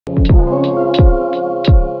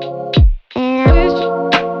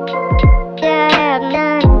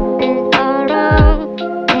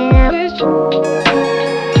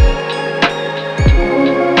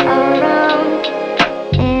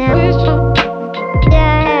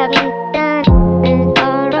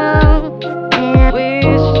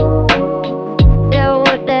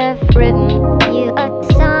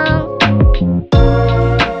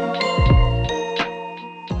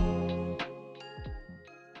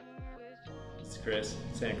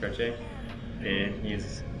And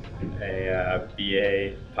he's a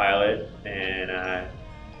BA pilot, and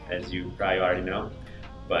as you probably already know,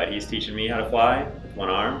 but he's teaching me how to fly with one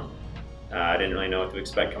arm. I didn't really know what to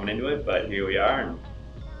expect coming into it, but here we are, and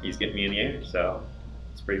he's getting me in the air, so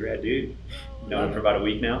it's pretty rad, dude. Known him for about a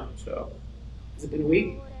week now, so. Has it been a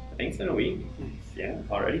week? I think it's been a week. Nice. Yeah,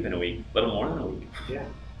 already been a week. A little more than a week. Yeah,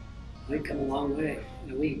 we've come a long way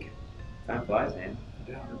in a week. Time flies, man.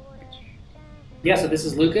 Yeah. Yeah, so this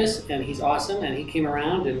is Lucas, and he's awesome, and he came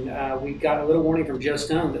around, and we got a little warning from Joe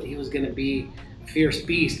Stone that he was going to be a fierce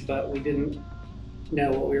beast, but we didn't know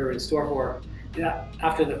what we were in store for. Yeah,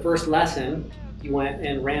 after the first lesson, he went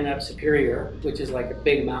and ran up Superior, which is like a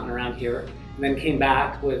big mountain around here, and then came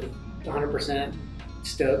back with 100%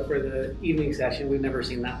 stoke for the evening session. We've never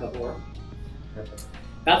seen that before.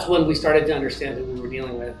 That's when we started to understand who we were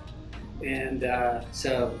dealing with, and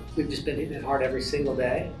so we've just been hitting it hard every single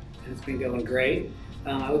day. And it's been going great.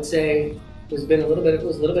 I would say it was a little bit of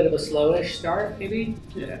a slowish start, maybe.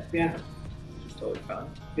 Yeah. Yeah. It's totally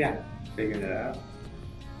fun. Yeah. Figuring it out.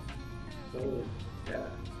 Totally.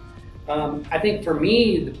 Yeah. I think for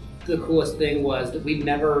me, the coolest thing was that we'd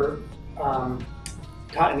never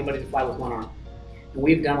taught anybody to fly with one arm. And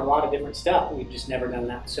we've done a lot of different stuff. We've just never done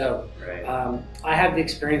that. So right. I had the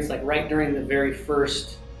experience like right during the very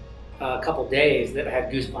first couple days that I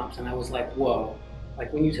had goosebumps, and I was like, whoa.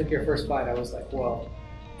 Like when you took your first flight, I was like, whoa.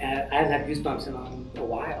 And I hadn't had goosebumps in a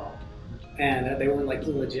while. And they were like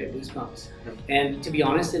legit goosebumps. And to be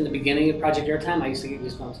honest, in the beginning of Project Airtime, I used to get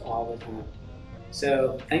goosebumps all the time.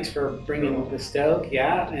 So thanks for bringing the stoke,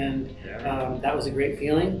 yeah. And that was a great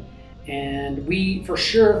feeling. And we, for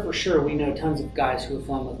sure, we know tons of guys who have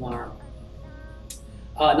flown with one arm.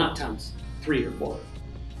 Not tons, 3 or 4,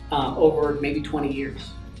 over maybe 20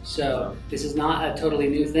 years. So this is not a totally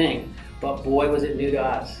new thing. But boy, was it new to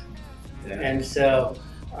us. Yeah. And so,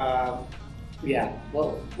 yeah.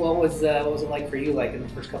 What was it like for you, like in the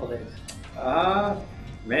first couple of days?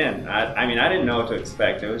 Man, I mean, I didn't know what to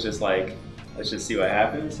expect. It was just like, let's just see what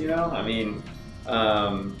happens, you know? I mean,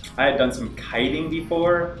 I had done some kiting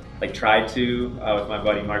before, like tried to with my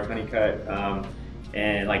buddy Mark Honeycutt,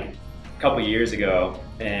 and like a couple years ago,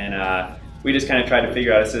 and we just kind of tried to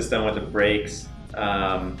figure out a system with the brakes.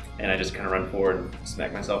 And I just kind of run forward and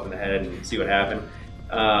smack myself in the head and see what happened.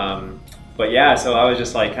 But yeah, so I was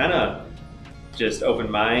just like kind of just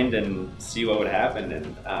open mind and see what would happen.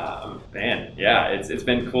 And man, yeah, it's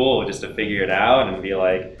been cool just to figure it out and be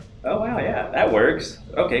like, oh wow, yeah, that works.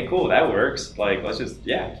 Okay, cool, that works. Like, let's just,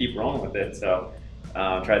 yeah, keep rolling with it. So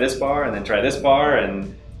try this bar and then try this bar,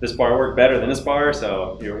 and this bar worked better than this bar,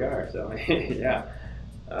 so here we are. So yeah.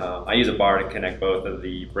 I use a bar to connect both of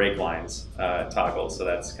the brake lines toggles, so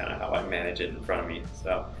that's kind of how I manage it in front of me.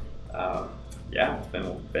 So yeah, it's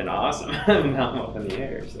been awesome. Now I'm up in the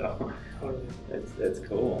air, so it's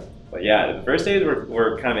cool. But yeah, the first days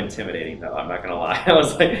were kind of intimidating, though. I'm not gonna lie. I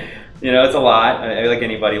was like, you know, it's a lot. I like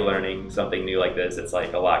anybody learning something new like this, it's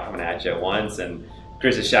like a lot coming at you at once. And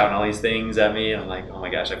Chris is shouting all these things at me, and I'm like, oh my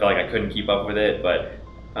gosh, I felt like I couldn't keep up with it. But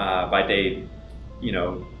by day,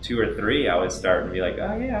 2 or 3, I was starting to be like,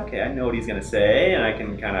 oh yeah, okay, I know what he's gonna say, and I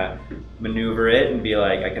can kind of maneuver it and be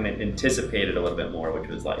like, I can anticipate it a little bit more, which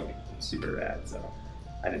was like super rad. So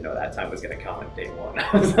I didn't know that time was gonna come on day 1.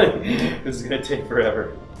 I was like, this is gonna take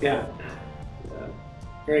forever. Yeah.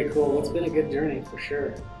 Very cool. It's been a good journey for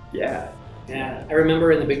sure. Yeah. Yeah. I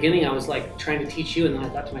remember in the beginning, I was like trying to teach you, and then I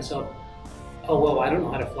thought to myself, oh well, I don't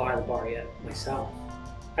know how to fly the bar yet myself.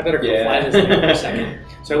 I better go fly this thing for a second.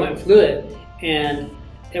 So I went and flew it. And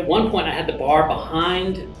at one point I had the bar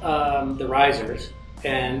behind the risers,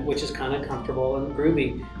 which is kind of comfortable and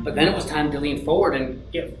groovy. But then it was time to lean forward and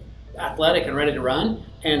get athletic and ready to run,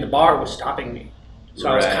 and the bar was stopping me. So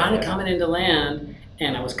I was kind of coming into land,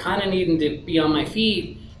 and I was kind of needing to be on my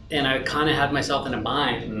feet, and I kind of had myself in a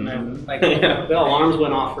bind. And the alarms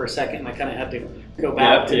went off for a second, and I kind of had to go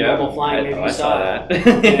back to normal flying. Maybe you saw that.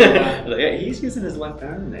 Yeah, he's using his left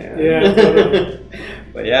arm there. Yeah, totally.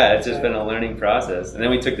 But yeah, it's just been a learning process. And then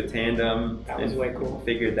we took the tandem. That was way cool.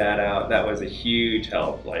 Figured that out. That was a huge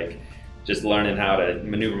help. Like just learning how to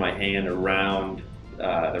maneuver my hand around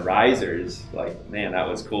the risers, like, man, that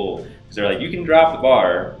was cool. Because they're like, you can drop the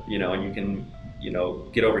bar, you know, and you can, you know,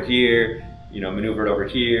 get over here, you know, maneuver it over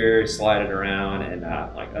here, slide it around, and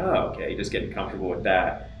like, oh, okay, just getting comfortable with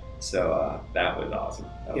that. So that was awesome.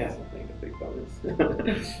 That was, I think, a big bonus.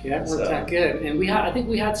 Yeah, it worked out good. And I think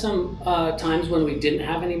we had some times when we didn't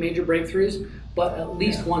have any major breakthroughs, but at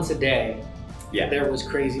least once a day, there was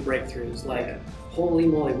crazy breakthroughs. Like, holy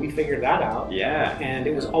moly, we figured that out. Yeah. And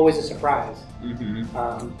it was always a surprise.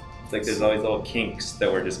 It's like there's always little kinks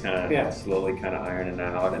that we're just kind of slowly kind of ironing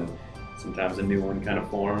out, and sometimes a new one kind of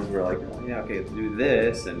forms. We're like, oh yeah, okay, let's do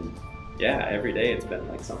this, and every day it's been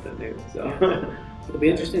like something new. So. It'll be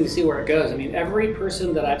interesting to see where it goes. I mean, every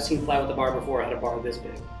person that I've seen fly with a bar before had a bar this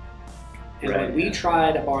big. And when we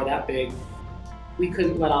tried a bar that big, we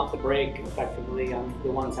couldn't let off the brake effectively on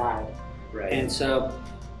the one side. And so,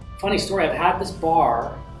 funny story, I've had this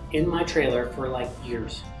bar in my trailer for like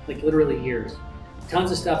years, like literally years.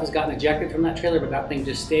 Tons of stuff has gotten ejected from that trailer, but that thing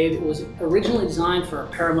just stayed. It was originally designed for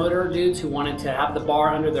paramotor dudes who wanted to have the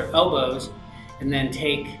bar under their elbows and then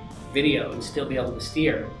take video and still be able to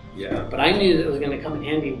steer. But I knew that it was going to come in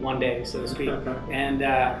handy one day, so to speak.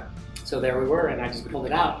 And so there we were, and I just pulled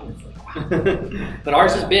it out. And it's like, wow. But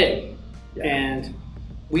ours is big, and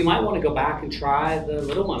we might want to go back and try the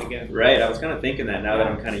little one again. Right, I was kind of thinking that now that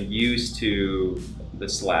I'm kind of used to the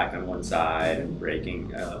slack on one side and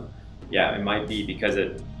braking. It might be because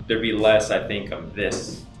there'd be less, I think, of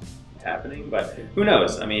this happening, but who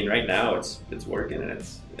knows? I mean, right now it's working, and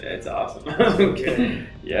it's awesome.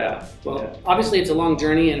 Well, obviously it's a long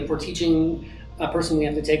journey, and if we're teaching a person, we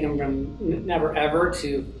have to take them from never ever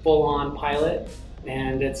to full-on pilot,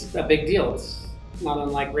 and it's a big deal. It's not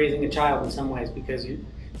unlike raising a child in some ways, because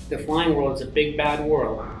the flying world is a big bad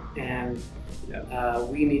world, and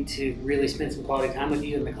we need to really spend some quality time with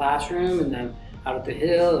you in the classroom and then out at the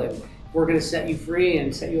hill, and we're going to set you free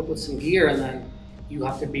and set you up with some gear, and then you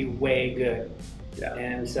have to be way good.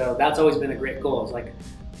 And so that's always been a great goal. It's like,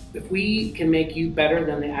 if we can make you better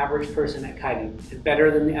than the average person at kiting, and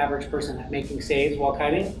better than the average person at making saves while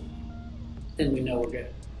kiting, then we know we're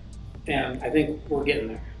good. And I think we're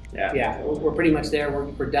getting there. We're pretty much there.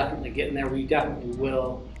 We're definitely getting there. You definitely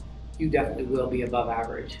will be above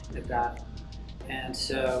average at that. And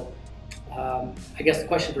so I guess the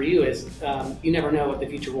question for you is, you never know what the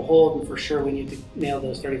future will hold, and for sure we need to nail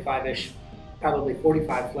those 35-ish, probably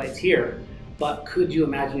 45 flights here. But could you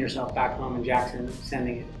imagine yourself back home in Jackson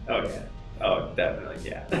sending it? Oh yeah. Oh, definitely.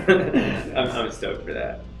 Yeah. I'm stoked for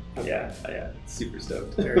that. Okay. Yeah. Super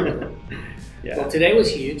stoked. Very cool. Well, today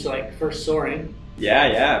was huge. Like, first soaring.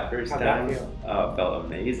 First time. How'd that feel? Oh, it felt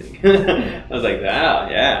amazing. I was like,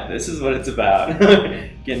 wow, this is what it's about.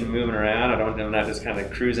 Getting moving around. I'm not just kind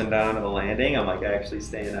of cruising down to the landing. I'm like actually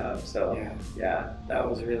staying up. So that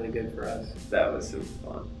was really good for us. That was super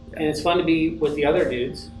fun. And it's fun to be with the other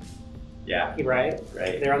dudes. Right.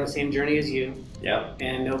 They're on the same journey as you.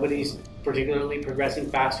 And nobody's particularly progressing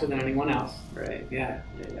faster than anyone else. Right.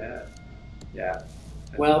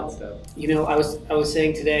 Well, you know, I was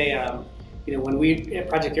saying today, you know, when we at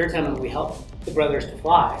Project Airtime, we help the brothers to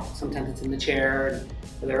fly. Sometimes it's in the chair,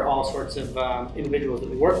 and there are all sorts of individuals that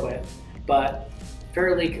we work with. But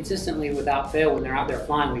fairly consistently, without fail, when they're out there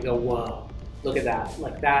flying, we go, whoa, look at that.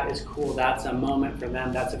 Like, that is cool. That's a moment for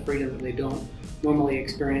them. That's a freedom that they don't normally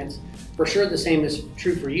experience. For sure, the same is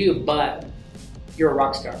true for you, but you're a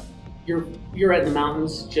rock star. You're in the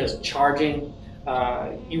mountains just charging.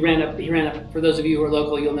 He ran up, for those of you who are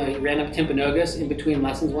local, you'll know he ran up Timpanogos in between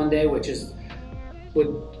lessons one day, which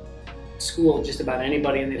would school just about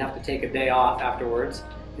anybody, and they'd have to take a day off afterwards.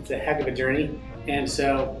 It's a heck of a journey. And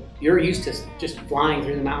so you're used to just flying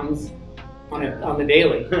through the mountains on the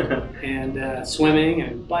daily and swimming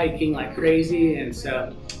and biking like crazy. And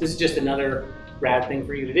so this is just another rad thing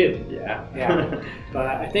for you to do. But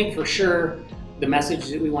I think for sure the message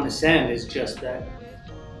that we want to send is just that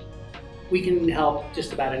we can help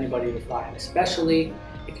just about anybody to fly, especially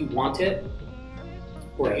if you want it.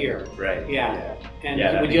 We're here. Right.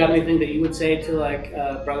 And would you have anything that you would say to like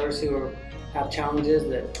brothers who have challenges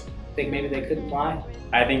that think maybe they couldn't fly?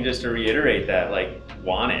 I think just to reiterate that, like,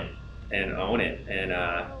 want it and own it, and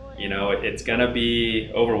you know, it's gonna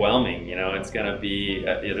be overwhelming. You know, it's gonna be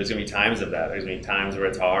there's gonna be times of that. There's gonna be times where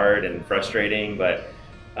it's hard and frustrating, but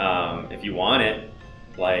if you want it,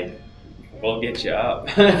 like, we'll get you up.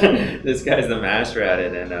 This guy's the master at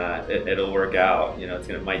it, and it'll work out. You know,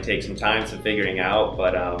 might take some time, some figuring out,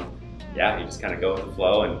 but you just kind of go with the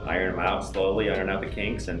flow and iron them out slowly, iron out the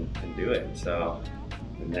kinks, and do it. So,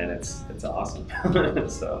 and then it's awesome.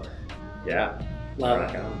 So, love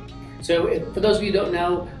it. So for those of you who don't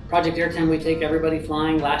know, Project Airtime, we take everybody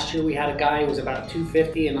flying. Last year we had a guy who was about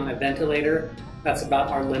 250 and on a ventilator. That's about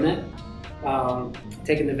our limit.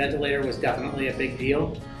 Taking the ventilator was definitely a big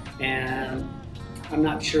deal. And I'm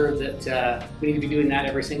not sure that we need to be doing that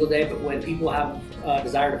every single day, but when people have a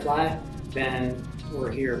desire to fly, then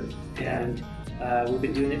we're here. And we've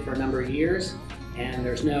been doing it for a number of years, and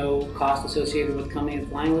there's no cost associated with coming and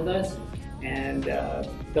flying with us. And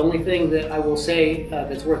the only thing that I will say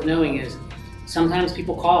that's worth knowing is sometimes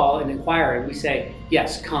people call and inquire, and we say,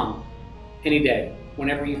 yes, come any day,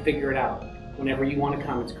 whenever you figure it out, whenever you want to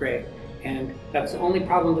come, it's great. And that's the only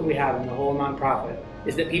problem that we have in the whole nonprofit,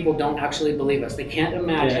 is that people don't actually believe us. They can't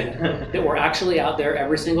imagine that we're actually out there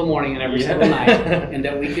every single morning and every single night, and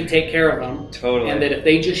that we could take care of them. Totally. And that if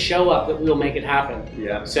they just show up, that we'll make it happen.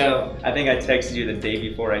 Yeah. So I think I texted you the day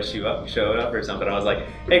before I showed up or something. I was like,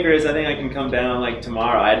 hey Chris, I think I can come down like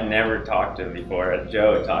tomorrow. I'd never talked to him before.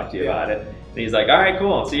 Joe had talked to you about it. And he's like, all right,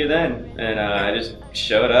 cool, I'll see you then. And I just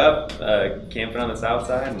showed up, camping on the south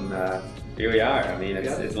side, and here we are. I mean,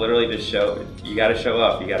 it's literally just you gotta show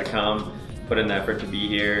up, you gotta come, put in the effort to be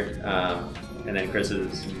here, and then Chris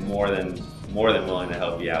is more than willing to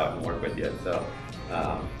help you out and work with you. So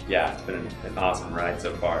yeah, it's been an awesome ride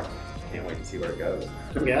so far. Can't wait to see where it goes.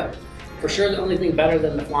 Yeah, for sure. The only thing better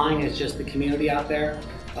than the flying is just the community out there.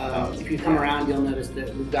 If you come around, you'll notice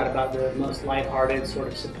that we've got about the most lighthearted, sort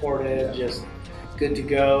of supportive, just good to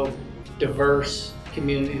go, diverse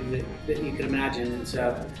community that you can imagine. And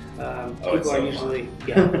so people are usually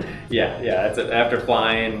yeah. It's after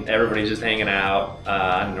flying, everybody's just hanging out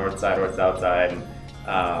on the north side or south side, and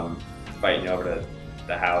inviting you over to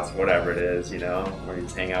the house, whatever it is, you know, where you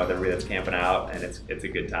just hang out with everybody that's camping out, and it's a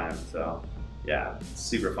good time. So yeah,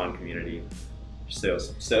 super fun community. So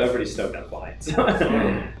everybody's stoked on flying. So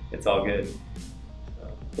it's all good.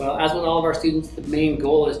 Well, as with all of our students, the main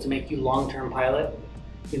goal is to make you long-term pilot.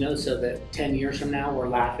 You know, so that 10 years from now we're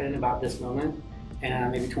laughing about this moment,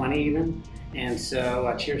 and maybe 20 even. And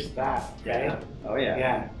so cheers to that. Right? Yeah. Oh yeah.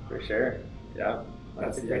 Yeah. For sure. Yeah.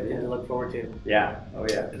 That's a great thing to look forward to. Yeah. Oh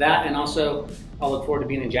yeah. That, and also I'll look forward to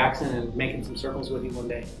being in Jackson and making some circles with you one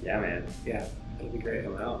day. Yeah, man. Yeah, that'll be great.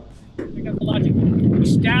 Come out. Pick up the logic. We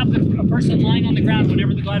stab a person lying on the ground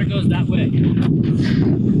whenever the glider goes that way.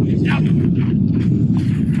 Stab him.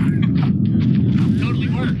 Totally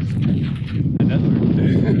works. It does work.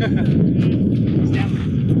 Stab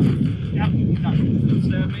him. Stab him.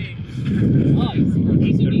 Stab me. Nice.